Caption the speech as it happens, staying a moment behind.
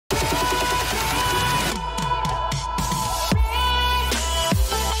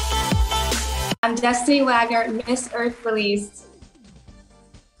I'm Destiny Wagner, Miss Earth Belize.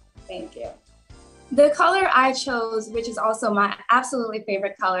 Thank you. The color I chose, which is also my absolutely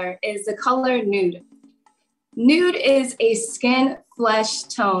favorite color, is the color nude. Nude is a skin flesh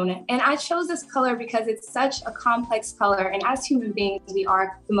tone, and I chose this color because it's such a complex color, and as human beings, we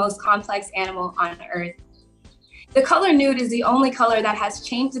are the most complex animal on Earth. The color nude is the only color that has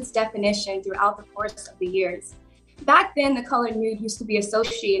changed its definition throughout the course of the years. Back then, the color nude used to be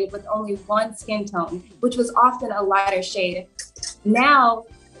associated with only one skin tone, which was often a lighter shade. Now,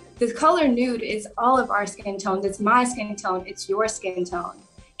 the color nude is all of our skin tones. It's my skin tone, it's your skin tone.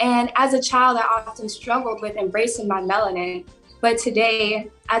 And as a child, I often struggled with embracing my melanin. But today,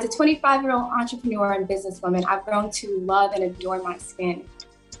 as a 25-year-old entrepreneur and businesswoman, I've grown to love and adore my skin.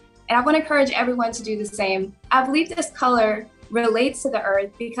 And I want to encourage everyone to do the same. I believe this color relates to the earth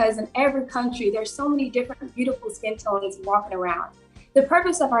because in every country, there's so many different beautiful skin tones walking around. The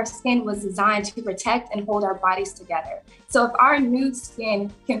purpose of our skin was designed to protect and hold our bodies together. So if our nude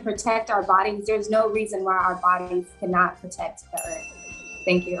skin can protect our bodies, there's no reason why our bodies cannot protect the earth.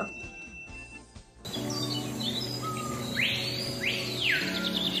 Thank you.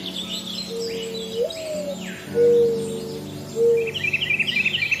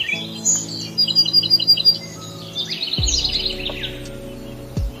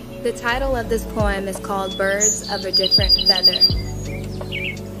 The title of this poem is called Birds of a Different Feather.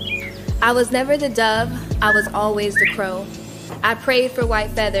 I was never the dove, I was always the crow. I prayed for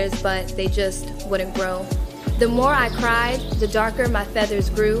white feathers, but they just wouldn't grow. The more I cried, the darker my feathers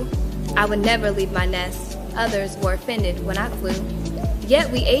grew. I would never leave my nest, others were offended when I flew.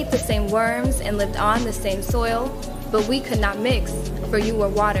 Yet we ate the same worms and lived on the same soil, but we could not mix, for you were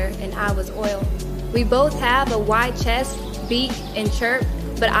water and I was oil. We both have a wide chest, beak, and chirp,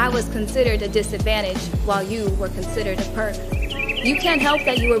 but I was considered a disadvantage while you were considered a perk. You can't help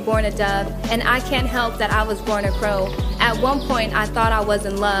that you were born a dove, and I can't help that I was born a crow. At one point I thought I was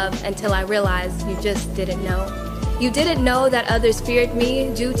in love until I realized you just didn't know. You didn't know that others feared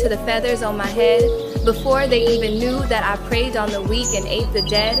me due to the feathers on my head, before they even knew that I preyed on the weak and ate the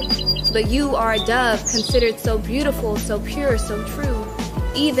dead. But you are a dove, considered so beautiful, so pure, so true.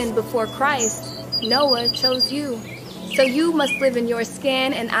 Even before Christ, Noah chose you. So you must live in your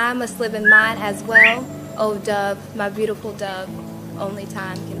skin, and I must live in mine as well. Oh dove, my beautiful dove, only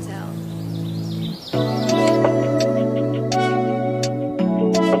time can tell.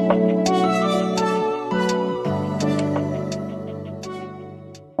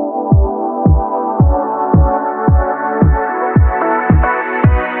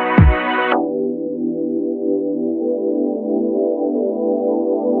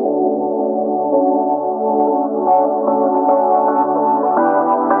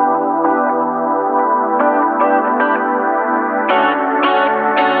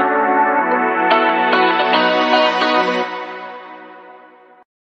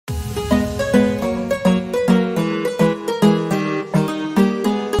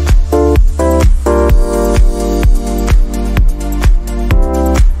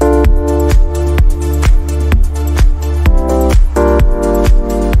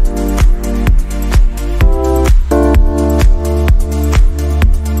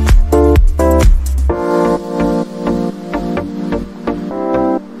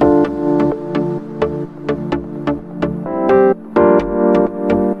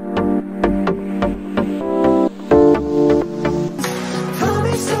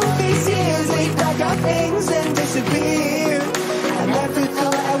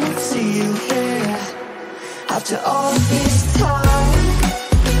 After all this time,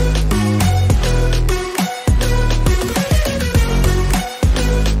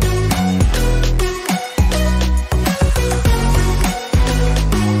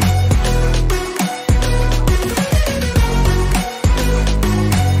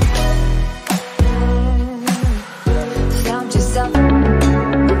 found yourself.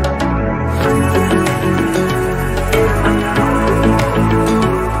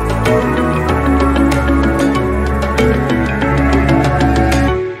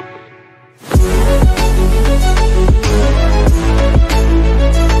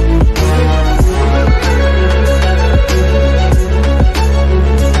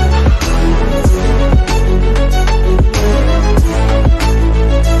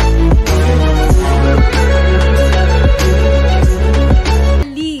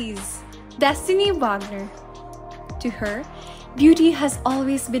 Destiny Wagner. To her, beauty has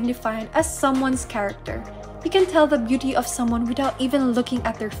always been defined as someone's character. You can tell the beauty of someone without even looking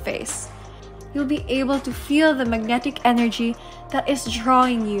at their face. You'll be able to feel the magnetic energy that is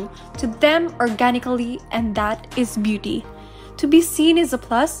drawing you to them organically, and that is beauty. To be seen is a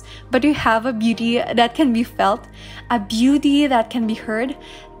plus, but to have a beauty that can be felt, a beauty that can be heard,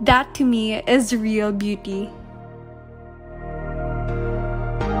 that to me is real beauty.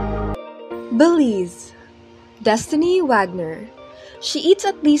 Belize. Destiny Wagner. She eats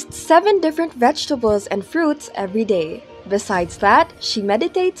at least 7 different vegetables and fruits every day. Besides that, she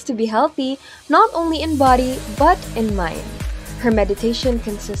meditates to be healthy not only in body but in mind. Her meditation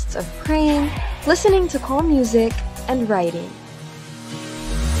consists of praying, listening to calm music, and writing.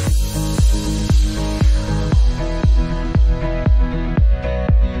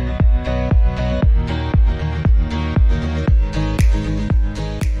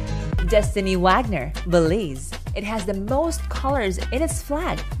 Destiny Wagner, Belize. It has the most colors in its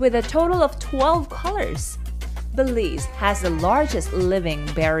flag, with a total of 12 colors. Belize has the largest living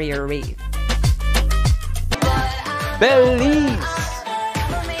barrier reef. Belize!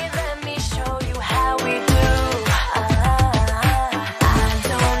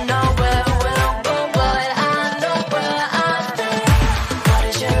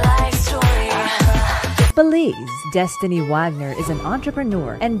 Belize. Destiny Wagner is an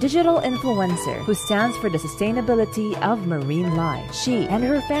entrepreneur and digital influencer who stands for the sustainability of marine life. She and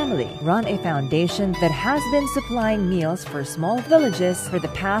her family run a foundation that has been supplying meals for small villages for the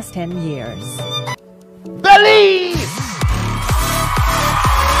past 10 years. Belize!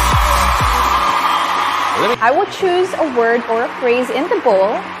 I will choose a word or a phrase in the bowl,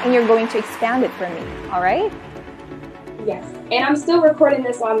 and you're going to expound it for me, all right? Yes, and I'm still recording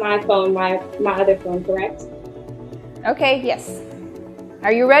this on my phone, my other phone, correct? Okay, yes.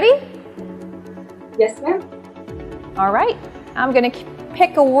 Are you ready? Yes, ma'am. All right, I'm going to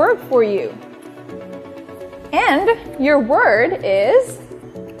pick a word for you. And your word is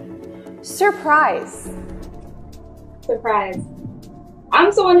surprise. Surprise.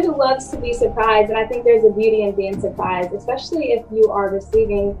 I'm someone who loves to be surprised, and I think there's a beauty in being surprised, especially if you are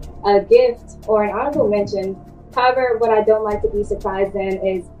receiving a gift or an honorable mention. However, what I don't like to be surprised in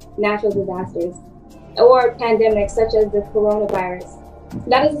is natural disasters or pandemics such as the coronavirus.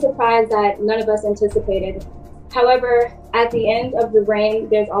 That is a surprise that none of us anticipated. However, at the end of the rain,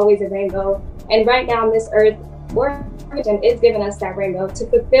 there's always a rainbow. And right now, Miss Earth or is giving us that rainbow to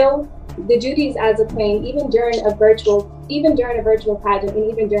fulfill the duties as a queen, even during a virtual pageant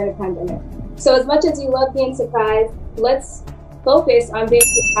and even during a pandemic. So as much as you love being surprised, let's focus on being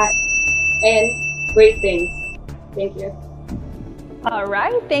surprised and great things. Thank you. All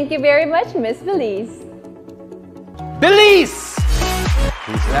right, thank you very much, Miss Belize. Belize!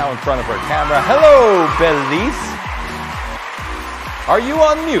 Who's now in front of our camera. Hello, Belize. Are you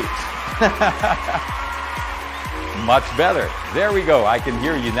on mute? Much better. There we go. I can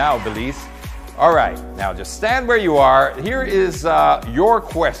hear you now, Belize. All right, now just stand where you are. Here is your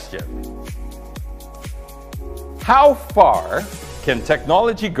question. How far can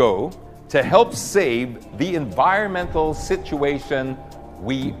technology go to help save the environmental situation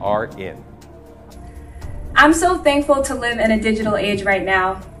we are in? I'm so thankful to live in a digital age right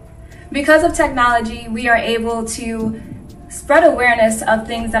now. Because of technology, we are able to spread awareness of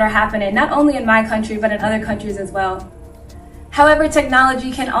things that are happening, not only in my country, but in other countries as well. However,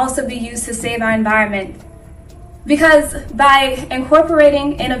 technology can also be used to save our environment. Because by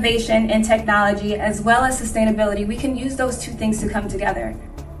incorporating innovation in technology as well as sustainability, we can use those two things to come together.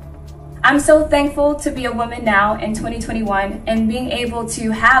 I'm so thankful to be a woman now in 2021 and being able to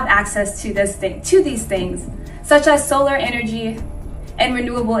have access to these things, such as solar energy and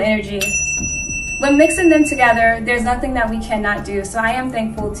renewable energy. When mixing them together, there's nothing that we cannot do. So I am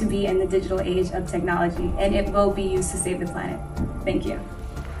thankful to be in the digital age of technology, and it will be used to save the planet. Thank you.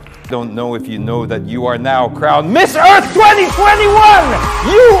 Don't know if you know that you are now crowned Miss Earth 2021!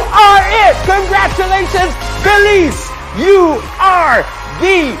 You are it! Congratulations, Belize! You are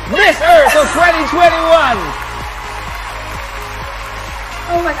the Miss Earth of 2021!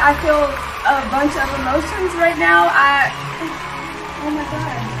 Oh my, I feel a bunch of emotions right now. Oh my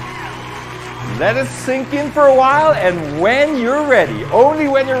God. Let it sink in for a while, and when you're ready, only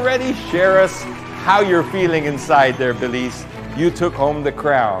when you're ready, share us how you're feeling inside there, Belize. You took home the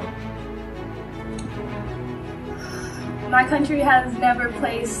crown. My country has never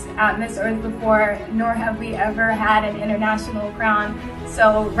placed at Miss Earth before, nor have we ever had an international crown.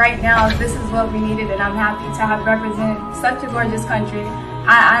 So right now, this is what we needed, and I'm happy to have represent such a gorgeous country.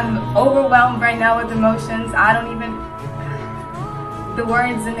 I'm overwhelmed right now with emotions. I don't even, the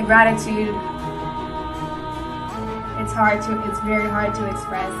words and the gratitude, it's very hard to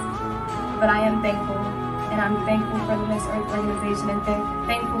express. But I am thankful, and I'm thankful for the Miss Earth organization, and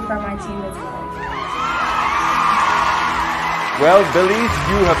thankful for my team as well. Well, Belize,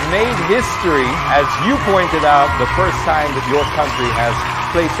 you have made history. As you pointed out, the first time that your country has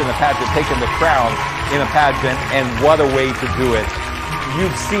placed in a pageant, taken the crown in a pageant, and what a way to do it.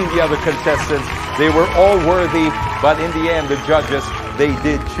 You've seen the other contestants. They were all worthy, but in the end, the judges, they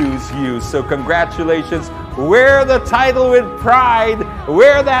did choose you. So congratulations. Wear the title with pride,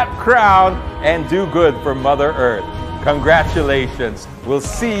 wear that crown, and do good for Mother Earth. Congratulations. We'll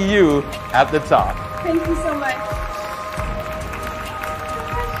see you at the top. Thank you so much.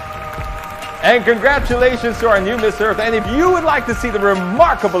 And congratulations to our new Miss Earth. And if you would like to see the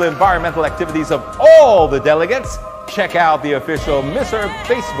remarkable environmental activities of all the delegates, check out the official Miss Earth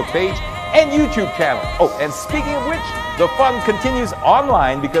Facebook page and YouTube channel. Oh, and speaking of which, the fun continues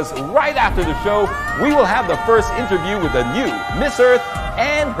online because right after the show, we will have the first interview with the new Miss Earth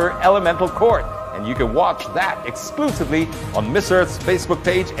and her elemental court. And you can watch that exclusively on Miss Earth's Facebook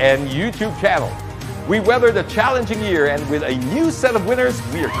page and YouTube channel. We weathered a challenging year, and with a new set of winners,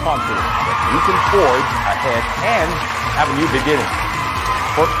 we are confident that we can forge ahead and have a new beginning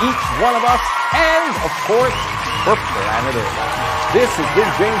for each one of us and, of course, for planet Earth. This has been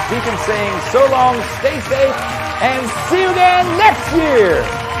James Deacon saying so long, stay safe, and see you again next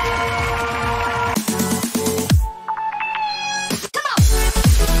year!